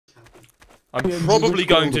I'm probably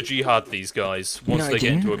going to jihad these guys once they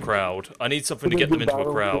get into a crowd. I need something to get them into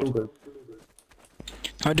a crowd.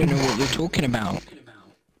 I don't know what you're talking about.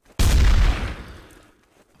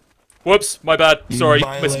 Whoops, my bad. Sorry,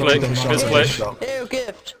 misclick. Misclick. Ew,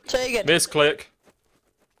 gift. Take it. Misclick.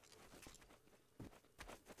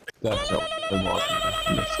 That's not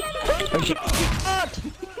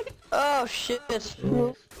Oh shit.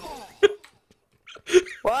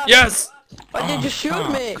 What? Yes! Why did you shoot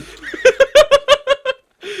me?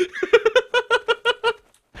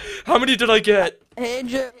 How many did I get? Hey,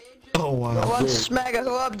 Joe. Oh wow. One smacker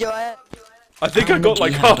who up your ass. I think I got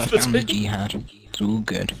like half the family team. jihad. It's all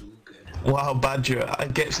good. Wow, Badger, I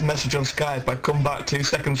get a message on Skype, I come back 2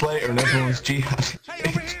 seconds later and everyone's jihad.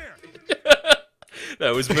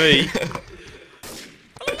 That was me.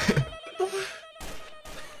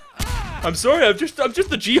 I'm sorry, I'm just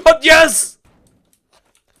the jihad. Yes!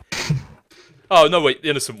 Oh, no, wait,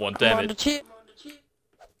 the innocent one, damn it.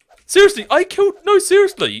 Seriously, I killed... No,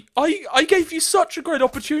 seriously. I gave you such a great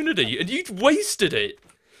opportunity, and you wasted it.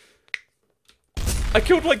 I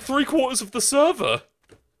killed like 3/4 of the server.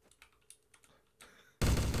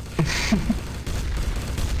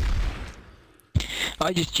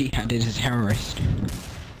 I just jihaded as a terrorist.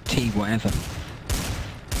 T whatever.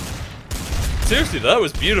 Seriously, that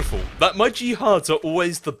was beautiful. My jihads are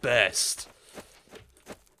always the best.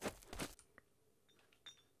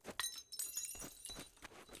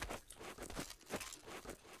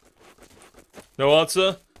 No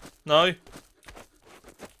answer? No?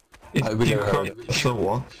 If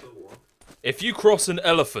you cross an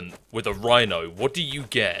elephant with a rhino, what do you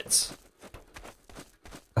get?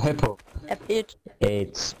 A hippo. A bitch.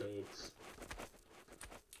 AIDS.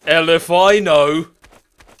 Elephino.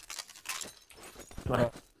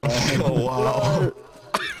 Oh wow.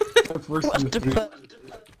 What the fuck?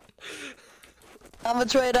 I'm a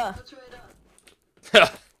traitor.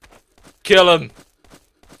 Kill him.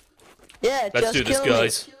 Yeah, Let's just do this, kill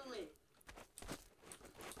guys. me.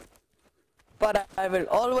 But I will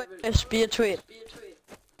always be a traitor.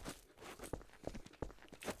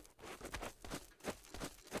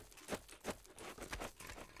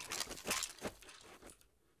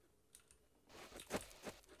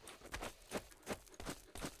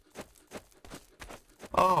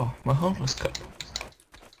 Oh, my homeless cup.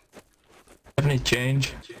 Have any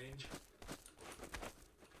change?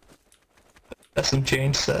 That's some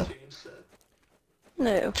change, sir.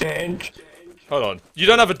 No. Change. Hold on. You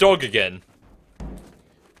don't have a dog again.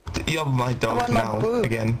 You're my dog now,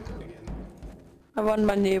 again. I want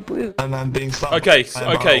my new boo. And I'm being slapped. Okay,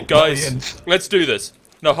 by okay, about guys. millions. Let's do this.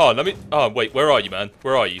 No, hold on, let me... Oh, wait, where are you, man?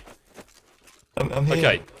 Where are you? I'm here.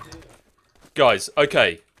 Okay. Guys,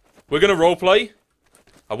 okay. We're gonna roleplay.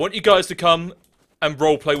 I want you guys to come and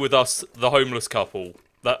roleplay with us, the homeless couple.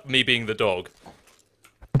 That, me being the dog.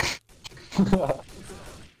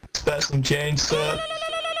 That's some change, sir.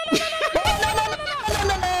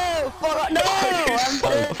 No!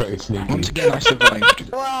 Very sneaky. Once again I survived.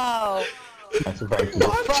 Wow! I survived.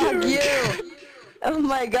 Fuck you! Oh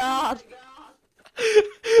my god!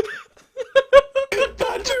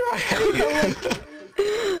 Badger, I hate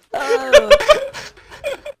you. Oh!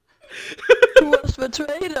 Who was the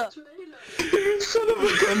traitor? You son of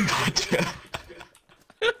a gun, Badger.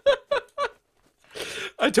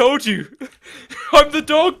 I told you! I'm the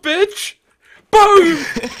dog, bitch! Boom!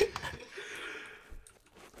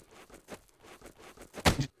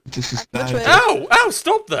 This is That's nice. right. Ow! Ow!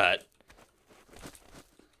 Stop that!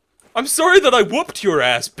 I'm sorry that I whooped your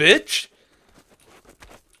ass, bitch!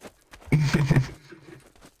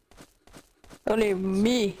 Only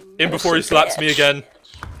me. In before he slaps me again.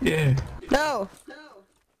 Yeah. No!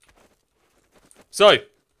 So.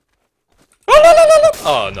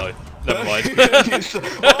 Oh no. Never mind.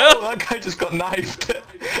 Oh, that guy just got knifed.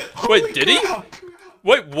 Wait, did he? Crap.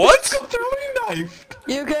 Wait, what? Got throwing knife.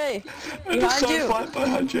 UK! And it's Behind so you! flat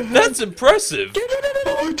behind your head. That's impressive.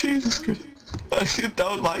 Oh, Jesus Christ. I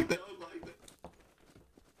don't like that.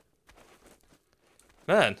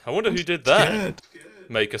 Man, I wonder who did that. Scared.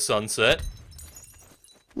 Make a sunset.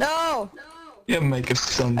 No! Yeah, make a I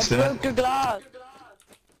sunset. broke the glass!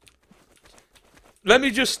 Let me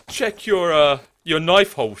just check your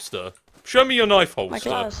knife holster. Show me your knife My holster.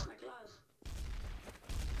 glass.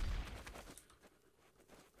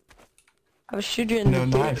 I will shoot you in No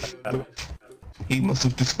the knife. He must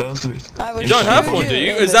have disposed of it. I will You don't have shoot one, do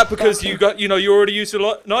you? in Is the that because fucking- you got, you already used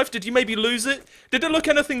a knife? Did you maybe lose it? Did it look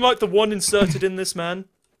anything like the one inserted in this man?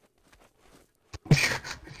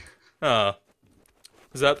 Ah.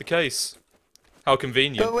 Is that the case? How Go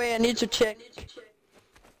convenient. away, I need to check.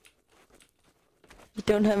 You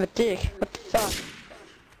don't have a dick. What the fuck?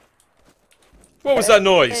 What was that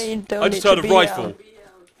noise? Hey, you don't I just need heard to a be rifle. out.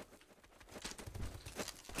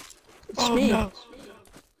 It's Oh me. no.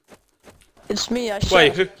 It's me, I shot.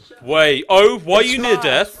 Wait. Oh, why are It's you near mine.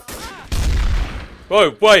 death?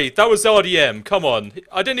 Oh, wait, that was RDM. Come on.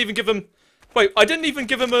 I didn't even give him... Wait, I didn't even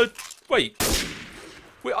give him a... Wait,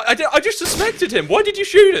 I just suspected him. Why did you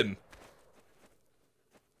shoot him?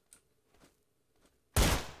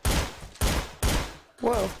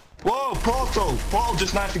 Whoa. Whoa, Portal! Portal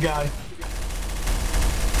just knifed a guy.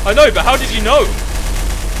 I know, but how did you know?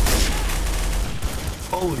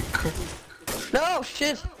 Holy crap. No,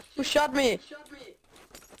 shit. Who shot me?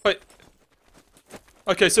 Wait.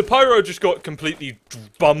 Okay, so Pyro just got completely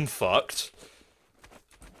bum-fucked.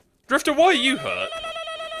 Drifter, why are you hurt?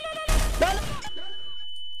 No, no.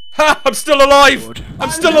 Ha! I'm still alive! I'm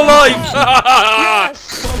still alive!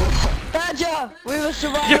 Yes! Badger! We were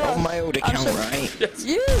survivors! On my old account, right? Yes.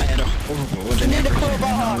 You! I had a hoverboard and need a everything, crowbar.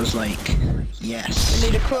 and I was like, yes.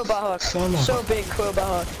 Need a crowbar hook. Son of a- So big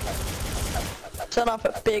crowbar hook. Son of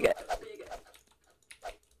a bigot.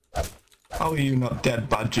 How are you not dead,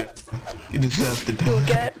 Badger? You deserve to Go die.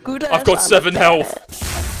 get good I've got 7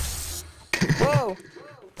 health. Whoa!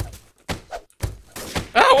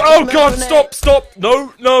 Ow! Oh god! Stop!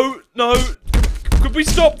 No! Could we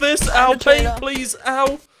stop this? Ow! Pain, please!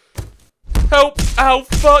 Ow! Help! Ow!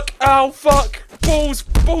 Fuck! Ow! Fuck! Balls!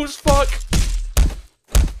 Fuck!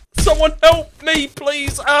 Someone help me,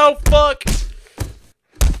 please! Ow! Fuck!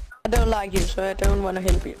 I don't like you, so I don't want to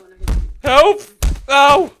help you. Help!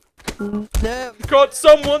 Ow! No. God,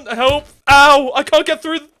 someone help! Ow! I can't get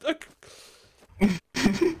through.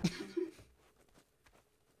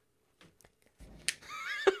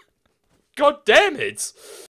 God damn it!